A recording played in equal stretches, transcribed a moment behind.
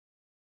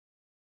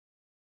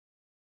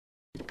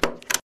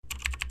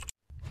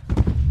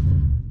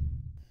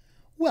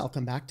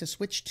Welcome back to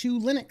Switch to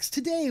Linux.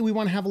 Today we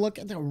want to have a look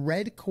at the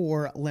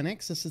Redcore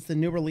Linux. This is the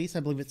new release. I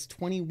believe it's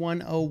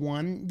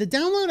 2101. The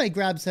download I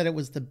grabbed said it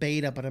was the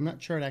beta, but I'm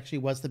not sure it actually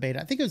was the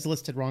beta. I think it was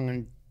listed wrong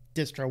on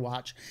Distro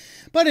Watch.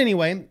 But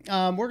anyway,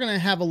 we're going to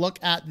have a look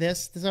at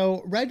this.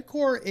 So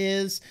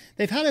Redcore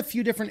they've had a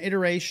few different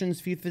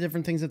iterations, a few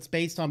different things it's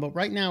based on, but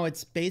right now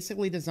it's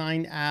basically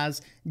designed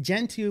as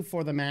Gentoo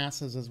for the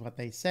masses is what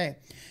they say.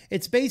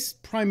 It's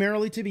based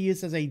primarily to be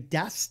used as a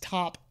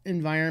desktop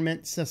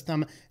environment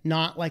system,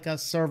 not like a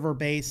server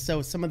based.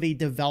 So some of the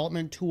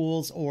development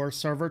tools or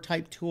server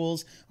type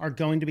tools are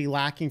going to be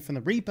lacking from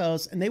the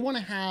repos, and they want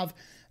to have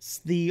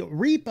the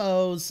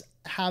repos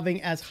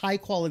having as high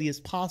quality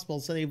as possible.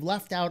 So they've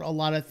left out a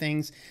lot of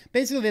things.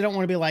 Basically, they don't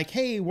want to be like,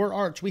 hey, we're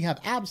Arch, we have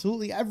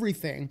absolutely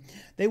everything.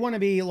 They want to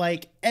be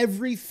like,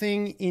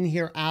 everything in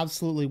here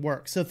absolutely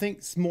works. So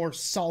think more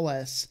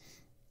Solace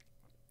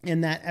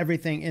in that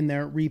everything in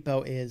their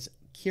repo is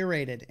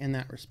curated in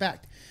that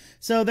respect.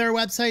 So their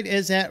website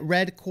is at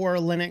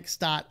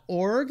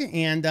redcorelinux.org,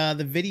 and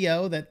the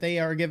video that they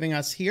are giving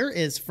us here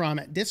is from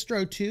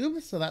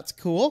DistroTube, so that's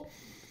cool.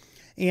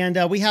 And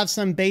we have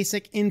some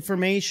basic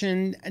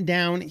information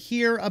down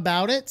here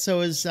about it.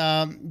 So it's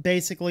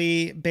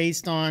basically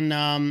based on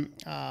a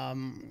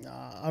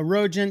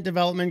Rodent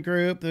development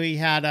group. We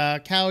had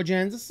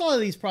Cowgens. All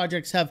of these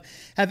projects have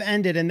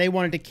ended, and they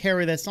wanted to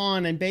carry this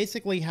on and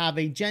basically have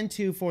a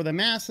Gentoo for the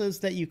masses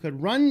that you could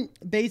run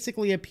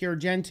basically a pure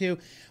Gentoo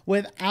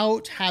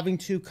without having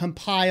to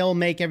compile,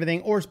 make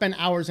everything, or spend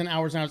hours and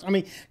hours and hours. I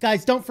mean,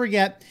 guys, don't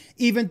forget,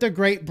 even the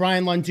great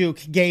Brian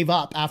Lunduke gave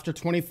up after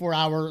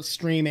 24-hour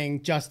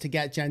streaming just to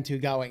get Gentoo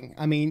going.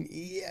 I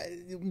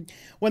mean,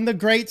 when the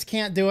greats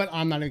can't do it,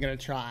 I'm not even going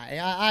to try.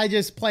 I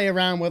just play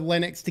around with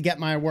Linux to get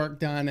my work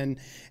done and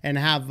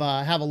have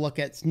a look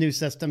at new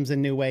systems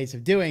and new ways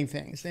of doing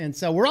things. And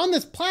so we're on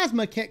this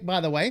Plasma kick, by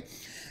the way.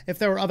 If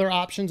there were other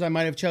options, I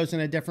might have chosen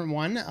a different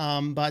one.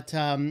 But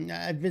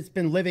I've just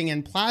been living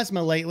in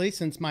Plasma lately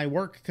since my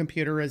work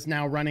computer is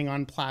now running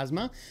on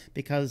Plasma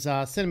because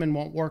Cinnamon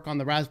won't work on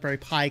the Raspberry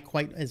Pi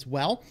quite as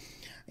well.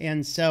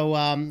 And so,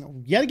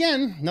 yet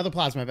again, another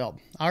Plasma build.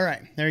 All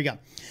right, there you go.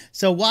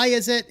 So why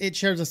is it? It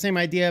shares the same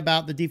idea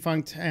about the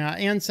defunct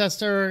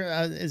ancestor.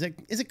 Is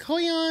it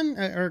Koyan?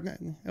 Or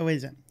wait,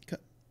 is it?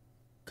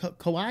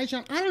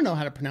 Koijan? I don't know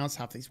how to pronounce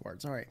half these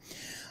words. All right.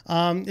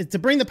 It's to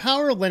bring the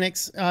power of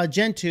Linux,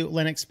 Gentoo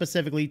Linux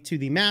specifically, to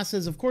the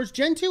masses. Of course,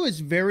 Gentoo is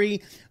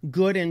very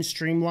good and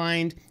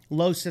streamlined,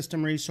 low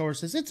system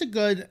resources. It's a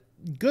good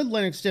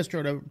Linux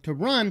distro to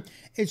run.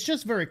 It's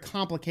just very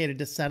complicated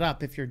to set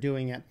up if you're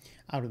doing it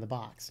out of the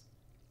box.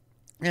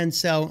 And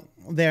so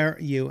there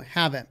you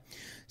have it.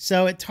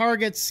 So it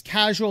targets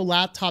casual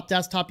laptop,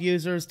 desktop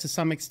users, to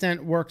some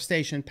extent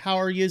workstation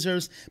power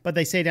users, but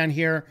they say down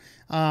here,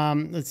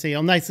 let's see,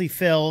 it'll nicely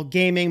fill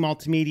gaming,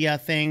 multimedia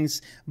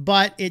things,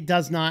 but it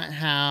does not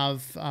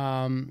have,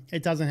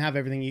 it doesn't have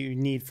everything you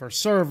need for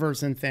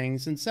servers and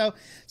things. And so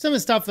some of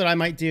the stuff that I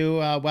might do,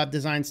 web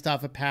design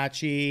stuff,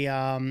 Apache,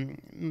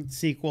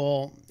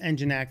 SQL,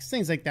 Nginx,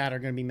 things like that are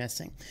going to be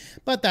missing,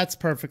 but that's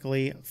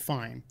perfectly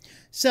fine.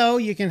 So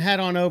you can head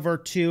on over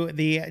to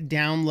the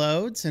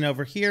downloads, and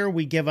over here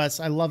we give us,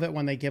 I love it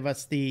when they give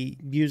us the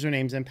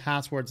usernames and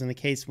passwords in the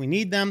case we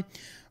need them.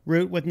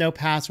 Root with no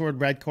password,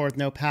 Redcore with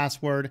no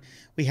password.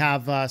 We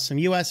have some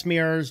US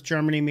mirrors,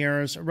 Germany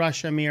mirrors,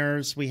 Russia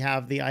mirrors. We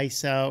have the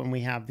ISO, and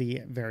we have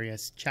the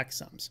various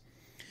checksums.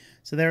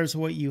 So there's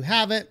what you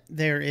have it.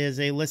 There is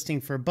a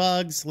listing for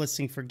bugs,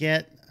 listing for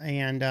Git,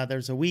 and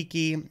there's a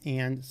wiki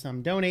and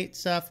some donate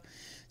stuff.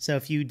 So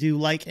if you do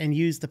like and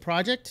use the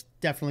project,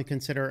 definitely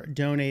consider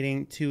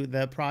donating to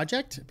the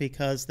project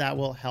because that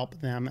will help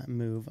them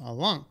move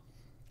along.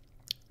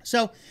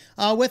 So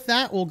with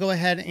that, we'll go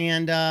ahead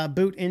and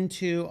boot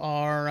into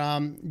our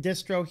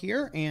distro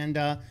here,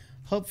 and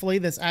hopefully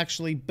this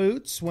actually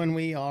boots when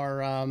we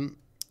are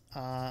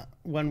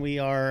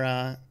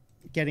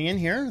getting in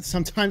here.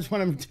 Sometimes when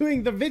I'm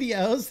doing the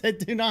videos, that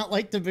do not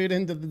like to boot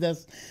into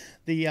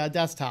the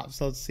desktop.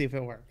 So let's see if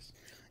it works.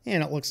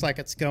 And it looks like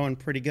it's going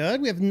pretty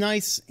good. We have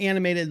nice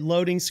animated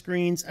loading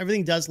screens.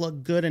 Everything does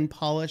look good and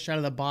polished out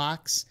of the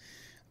box.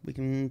 We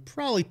can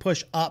probably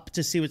push up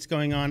to see what's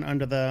going on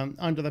under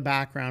the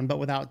background, but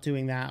without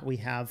doing that, we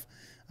have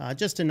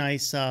just a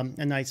nice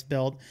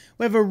build.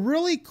 We have a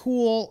really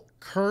cool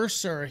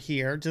cursor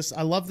here.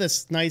 I love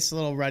this nice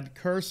little red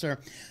cursor.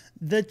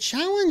 The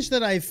challenge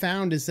that I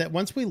found is that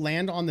once we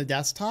land on the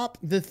desktop,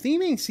 the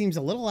theming seems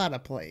a little out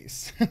of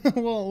place.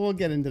 We'll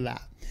get into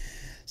that.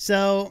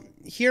 So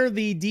here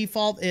the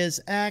default is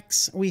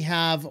X. We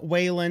have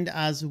Wayland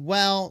as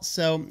well.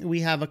 So we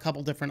have a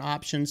couple different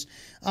options.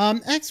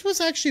 X was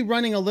actually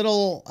running a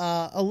little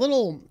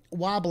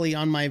wobbly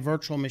on my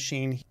virtual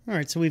machine. All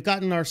right, so we've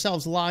gotten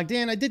ourselves logged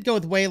in. I did go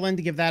with Wayland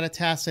to give that a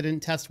test. I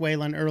didn't test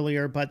Wayland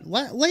earlier, but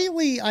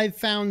lately I've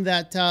found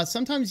that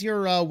sometimes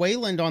your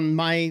Wayland on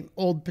my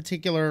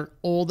particular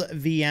old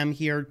VM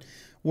here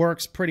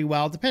works pretty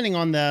well, depending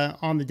on the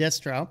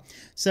distro.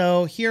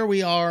 So here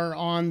we are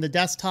on the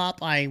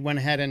desktop. I went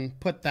ahead and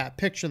put that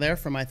picture there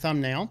for my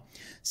thumbnail.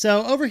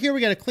 So over here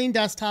we got a clean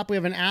desktop. We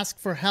have an ask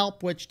for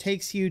help, which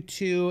takes you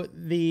to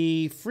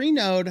the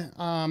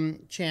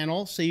Freenode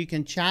channel, so you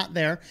can chat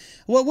there.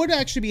 What would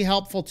actually be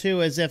helpful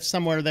too is if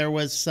somewhere there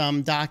was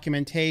some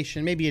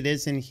documentation. Maybe it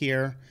is in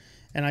here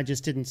and I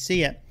just didn't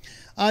see it.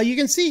 You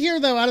can see here,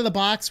 though, out of the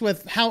box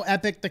with how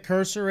epic the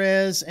cursor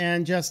is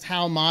and just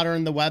how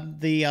modern the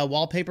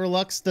wallpaper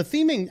looks. The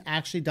theming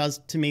actually does,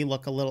 to me,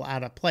 look a little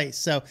out of place.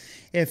 So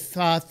if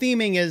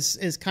theming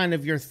is kind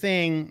of your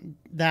thing,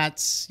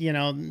 that's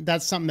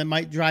something that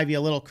might drive you a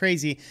little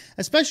crazy.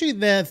 Especially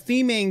the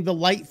theming, the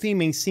light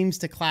theming seems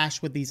to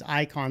clash with these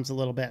icons a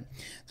little bit.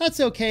 That's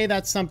okay.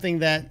 That's something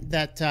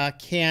that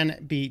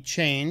can be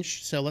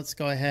changed. So let's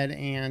go ahead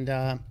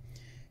and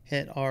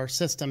hit our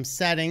system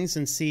settings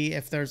and see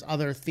if there's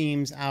other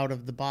themes out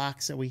of the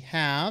box that we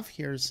have.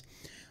 Here's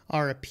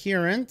our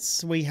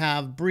appearance. We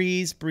have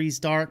breeze, breeze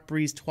dark,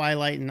 breeze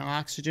twilight, and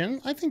oxygen.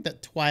 I think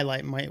that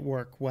twilight might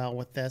work well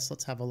with this.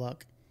 Let's have a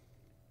look.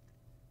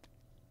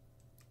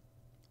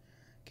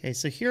 Okay,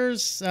 so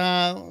here's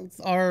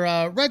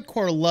our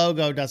Redcore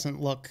logo. Doesn't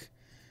look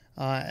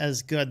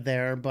as good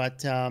there,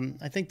 but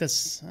I think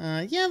this,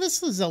 yeah,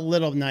 this is a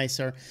little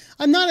nicer.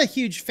 I'm not a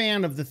huge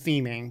fan of the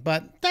theming,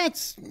 but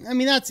that's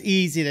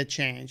easy to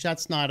change.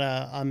 That's not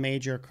a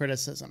major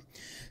criticism.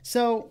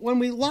 So when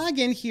we log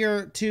in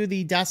here to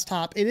the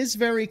desktop, it is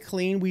very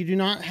clean. We do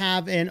not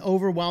have an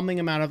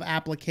overwhelming amount of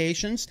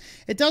applications.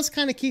 It does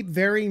kind of keep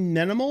very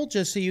minimal,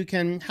 just so you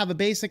can have a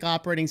basic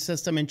operating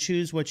system and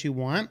choose what you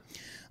want.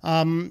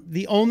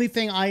 The only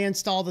thing I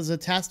installed as a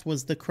test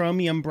was the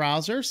Chromium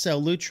browser. So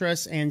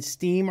Lutris and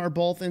Steam are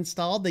both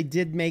installed. They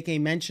did make a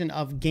mention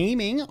of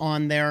gaming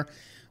on their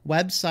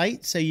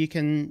website, so you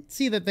can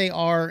see that they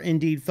are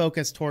indeed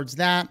focused towards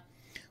that.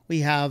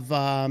 We have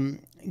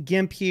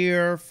GIMP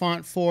here,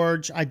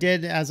 FontForge.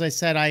 As I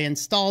said, I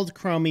installed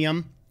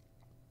Chromium.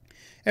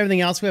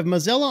 Everything else, we have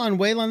Mozilla on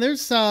Wayland.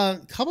 There's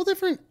a couple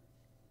different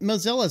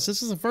Mozillas.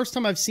 This is the first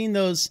time I've seen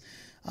those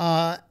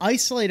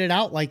isolated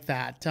out like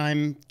that.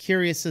 I'm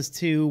curious as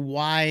to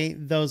why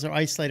those are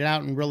isolated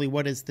out and really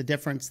what is the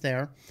difference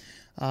there.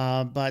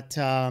 But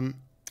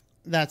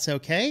that's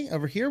okay.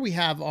 Over here we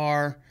have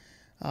our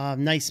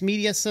nice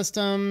media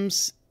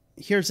systems.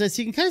 Here's this.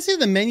 You can kind of see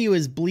the menu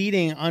is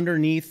bleeding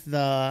underneath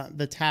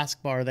the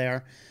taskbar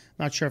there.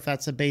 Not sure if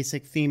that's a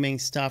basic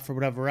theming stuff or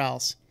whatever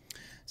else.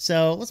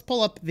 So let's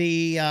pull up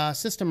the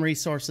system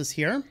resources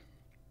here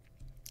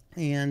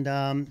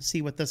and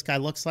see what this guy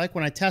looks like.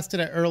 When I tested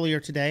it earlier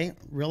today,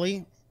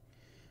 really,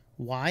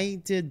 why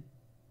did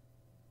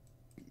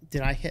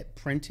I hit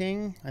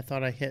printing? I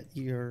thought I hit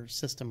your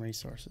system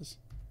resources.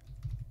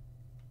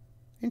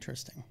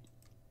 Interesting.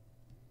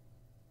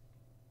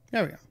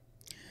 There we go.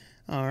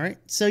 All right.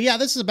 So yeah,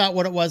 this is about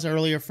what it was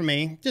earlier for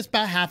me. Just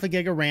about half a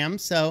gig of RAM.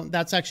 So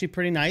that's actually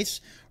pretty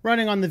nice.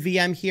 Running on the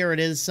VM here, it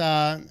is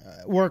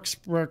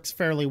works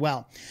fairly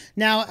well.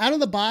 Now, out of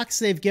the box,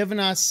 they've given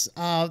us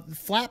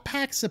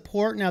Flatpak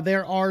support. Now,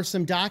 there are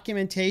some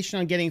documentation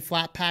on getting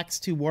Flatpaks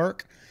to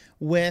work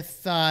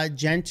with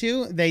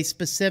Gentoo. They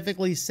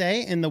specifically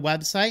say in the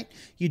website,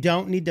 you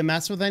don't need to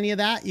mess with any of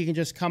that. You can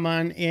just come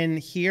on in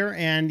here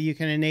and you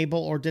can enable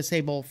or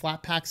disable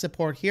Flatpak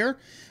support here.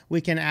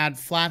 We can add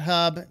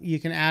FlatHub. You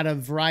can add a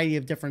variety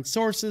of different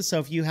sources. So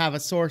if you have a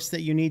source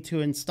that you need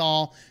to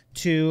install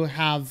to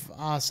have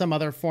some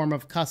other form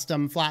of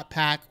custom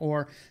Flatpak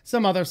or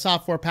some other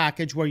software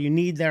package where you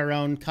need their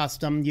own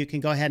custom, you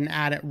can go ahead and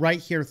add it right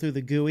here through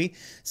the GUI.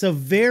 So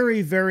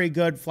very, very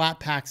good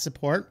Flatpak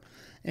support.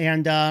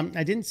 And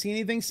I didn't see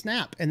anything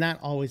Snap, and that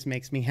always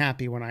makes me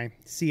happy when I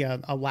see a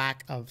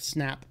lack of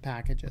Snap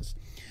packages.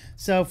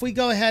 So if we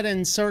go ahead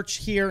and search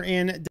here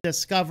in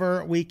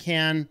Discover, we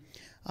can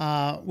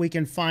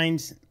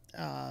find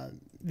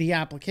the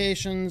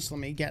applications. Let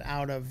me get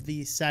out of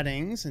the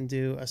settings and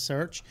do a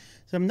search.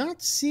 So I'm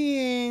not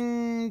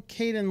seeing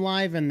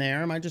Kdenlive in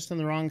there. Am I just in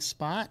the wrong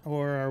spot,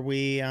 or are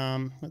we?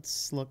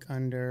 Let's look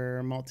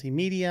under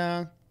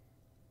multimedia.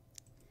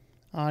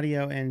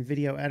 Audio and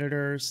video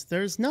editors.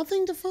 There's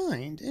nothing to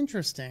find.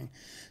 Interesting.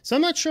 So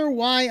I'm not sure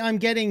why I'm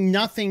getting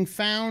nothing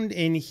found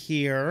in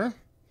here.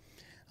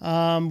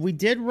 We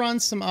did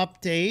run some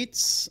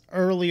updates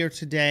earlier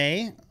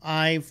today.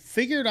 I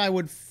figured I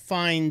would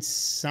find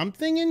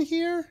something in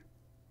here.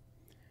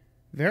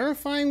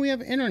 Verifying we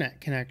have internet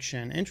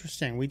connection.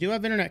 Interesting. We do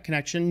have internet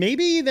connection.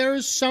 Maybe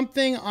there's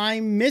something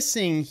I'm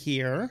missing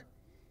here.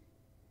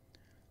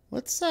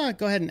 Let's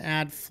go ahead and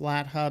add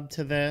FlatHub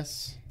to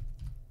this.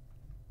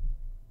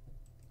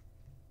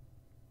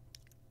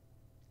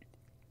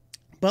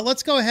 But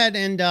let's go ahead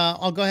and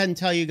I'll go ahead and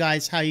tell you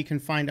guys how you can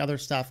find other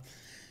stuff.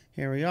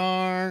 Here we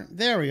are.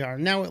 There we are.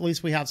 Now at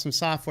least we have some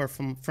software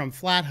from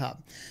FlatHub.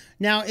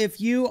 Now, if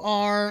you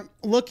are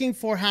looking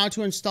for how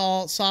to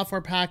install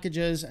software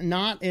packages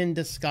not in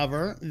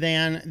Discover,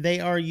 then they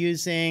are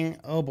using,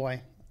 oh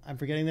boy, I'm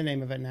forgetting the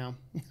name of it now.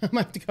 I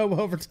might have to go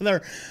over to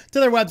their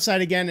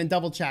website again and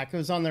double check. It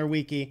was on their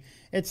wiki.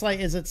 It's like,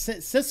 is it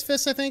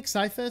Sysfis, I think?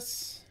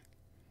 Syphis?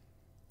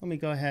 Let me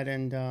go ahead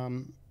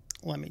and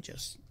let me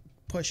just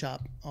push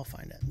up. I'll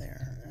find it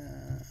there.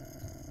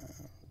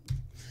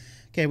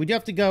 Okay, we do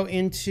have to go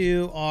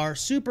into our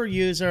super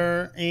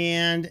user,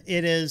 and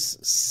it is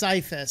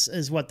Syphis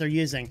is what they're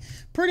using.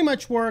 Pretty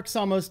much works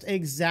almost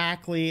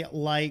exactly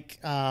like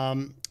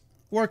apt.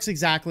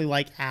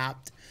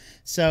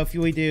 So if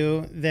we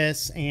do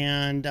this,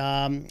 and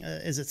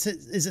is it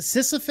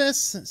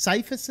Sisyphus?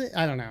 Syphis?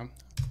 I don't know.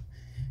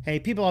 Hey,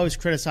 people always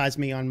criticize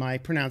me on my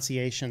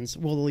pronunciations.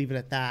 We'll leave it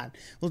at that.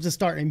 We'll just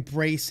start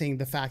embracing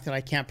the fact that I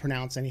can't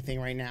pronounce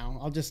anything right now.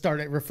 I'll just start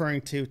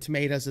referring to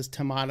tomatoes as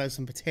tomatoes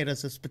and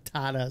potatoes as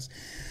potatoes.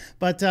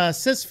 But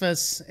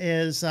Sysfis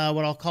is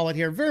what I'll call it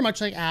here. Very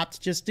much like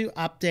apt. Just do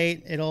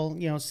update. It'll,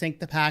 you know, sync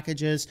the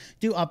packages.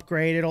 Do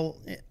upgrade.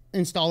 It'll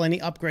install any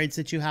upgrades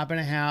that you happen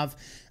to have.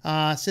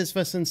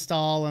 Sysfis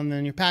install, and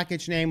then your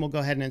package name will go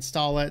ahead and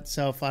install it.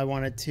 So if I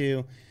wanted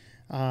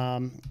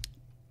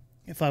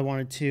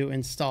to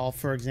install,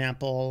 for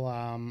example,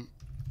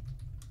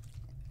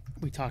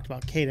 we talked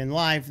about Kden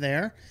Live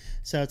there.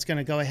 So it's going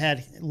to go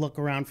ahead and look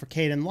around for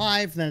Kden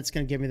Live, then it's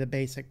going to give me the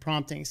basic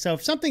prompting. So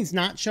if something's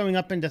not showing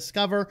up in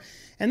Discover,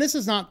 and this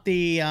is not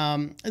the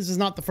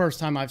first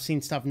time I've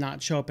seen stuff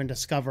not show up in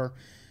Discover.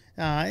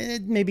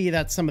 Maybe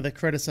that's some of the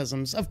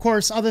criticisms. Of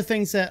course, other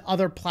things that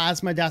other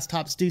Plasma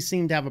desktops do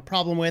seem to have a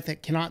problem with,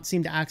 it cannot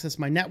seem to access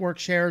my network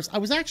shares. I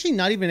was actually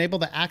not even able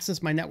to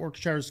access my network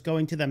shares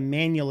going to them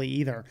manually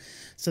either.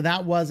 So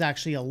that was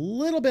actually a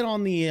little bit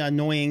on the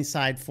annoying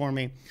side for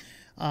me.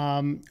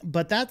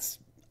 But that's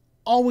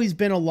always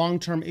been a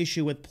long-term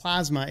issue with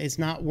Plasma, is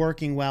not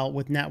working well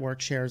with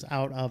network shares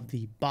out of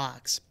the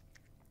box.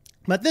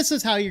 But this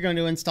is how you're going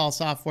to install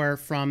software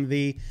from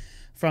the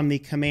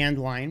command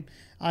line.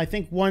 I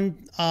think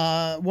one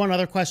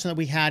other question that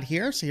we had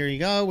here. So here you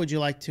go. Would you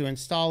like to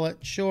install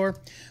it? Sure.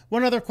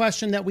 One other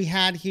question that we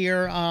had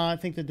here, I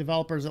think the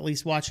developers at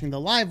least watching the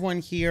live one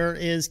here,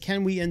 is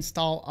can we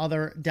install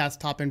other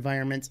desktop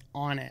environments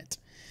on it?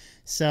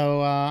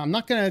 So I'm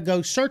not going to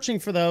go searching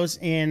for those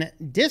in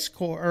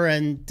Discord or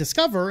in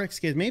Discover,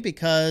 excuse me,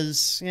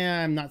 because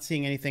I'm not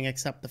seeing anything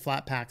except the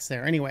Flatpaks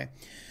there anyway.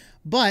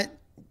 But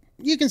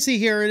you can see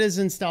here it is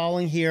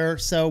installing here,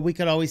 so we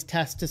could always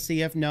test to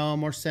see if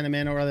GNOME or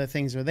Cinnamon or other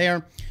things are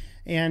there.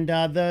 And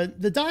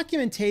the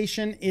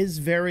documentation is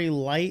very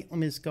light. Let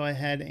me just go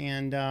ahead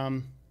and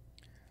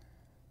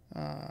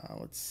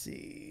let's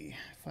see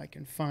if I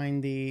can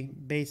find the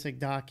basic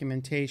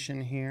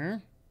documentation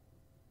here.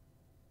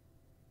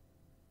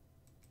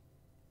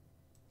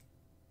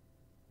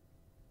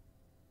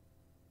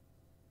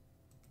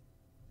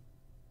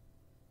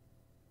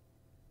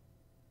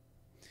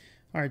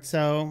 All right,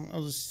 so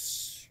I'll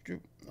just,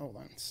 hold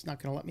on, it's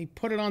not going to let me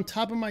put it on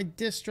top of my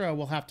distro.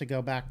 We'll have to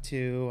go back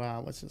to,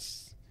 let's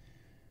just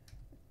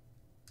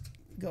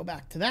go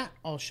back to that.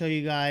 I'll show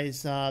you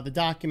guys the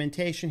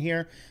documentation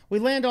here. We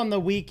land on the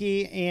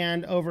wiki,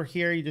 and over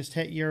here you just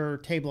hit your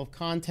table of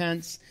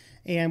contents,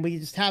 and we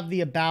just have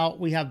the about,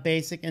 we have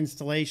basic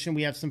installation,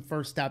 we have some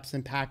first steps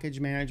in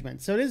package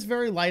management. So it is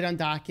very light on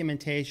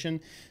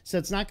documentation, so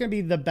it's not going to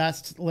be the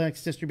best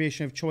Linux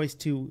distribution of choice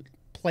to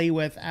play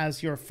with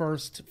as your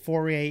first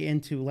foray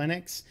into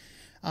Linux.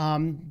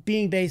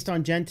 Being based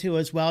on Gentoo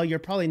as well, you're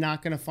probably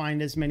not going to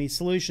find as many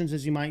solutions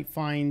as you might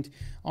find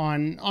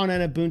on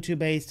an Ubuntu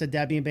based, a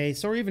Debian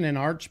based, or even an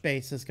Arch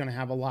based is going to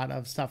have a lot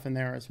of stuff in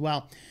there as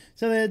well.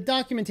 So the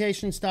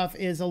documentation stuff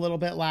is a little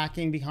bit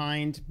lacking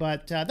behind,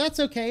 but that's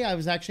okay. I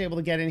was actually able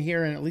to get in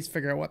here and at least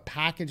figure out what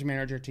package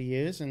manager to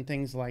use and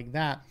things like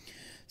that.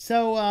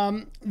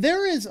 So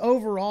there is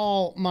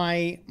overall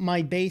my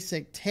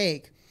basic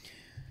take.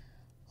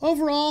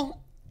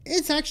 Overall,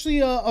 it's actually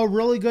a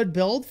really good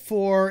build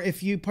for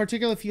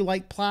particularly if you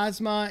like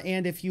Plasma,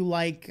 and if you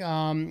like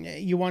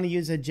you want to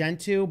use a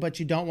Gentoo, but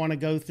you don't want to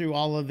go through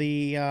all of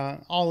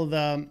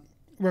the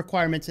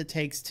requirements it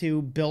takes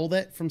to build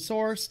it from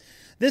source.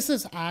 This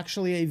is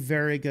actually a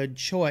very good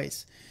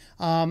choice.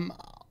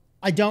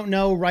 I don't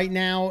know right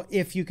now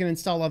if you can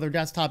install other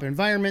desktop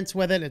environments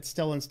with it. It's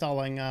still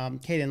installing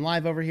Kden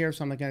Live over here,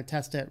 so I'm not going to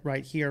test it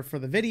right here for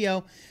the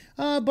video.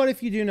 But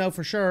if you do know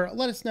for sure,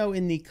 let us know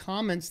in the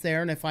comments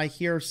there. And if I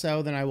hear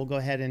so, then I will go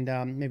ahead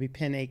and maybe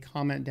pin a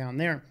comment down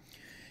there.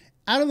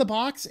 Out of the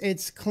box,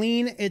 it's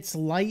clean, it's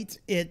light,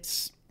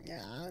 it's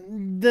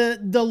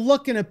the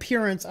look and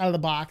appearance out of the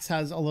box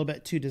has a little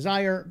bit to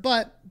desire,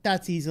 but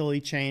that's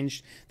easily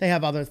changed. They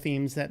have other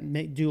themes that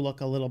do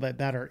look a little bit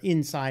better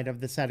inside of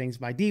the settings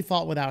by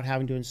default without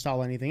having to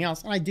install anything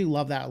else. And I do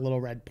love that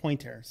little red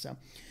pointer. So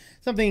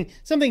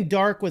something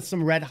dark with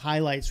some red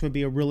highlights would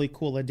be a really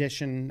cool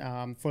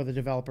addition for the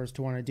developers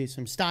to want to do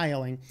some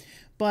styling.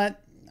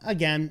 But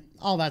again,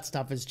 all that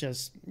stuff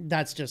is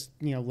that's just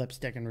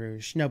lipstick and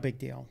rouge. No big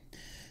deal.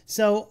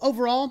 So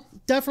overall,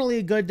 definitely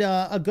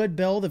a good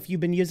build if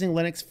you've been using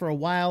Linux for a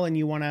while and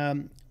you want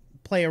to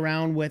play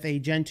around with a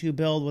Gentoo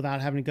build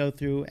without having to go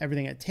through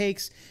everything it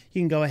takes,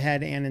 you can go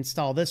ahead and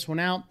install this one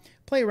out.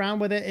 Play around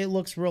with it. It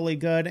looks really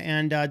good,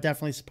 and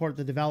definitely support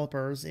the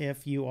developers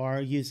if you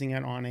are using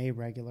it on a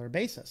regular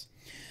basis.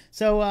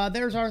 So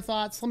there's our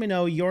thoughts. Let me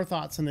know your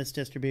thoughts on this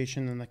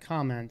distribution in the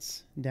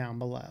comments down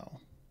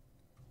below.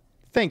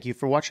 Thank you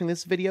for watching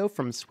this video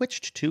from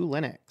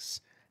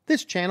Switched2Linux.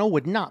 This channel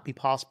would not be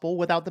possible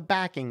without the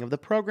backing of the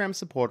program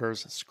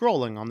supporters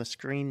scrolling on the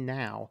screen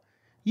now.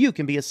 You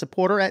can be a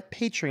supporter at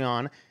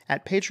Patreon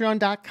at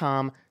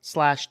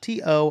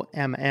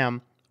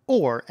patreon.com/TOMM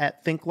or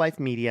at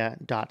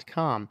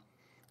thinklifemedia.com.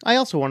 I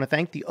also want to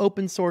thank the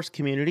open source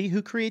community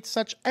who creates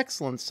such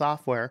excellent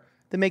software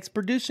that makes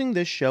producing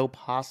this show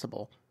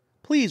possible.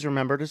 Please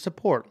remember to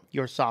support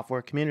your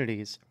software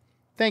communities.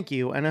 Thank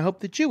you, and I hope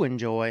that you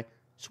enjoy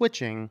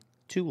switching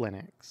to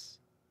Linux.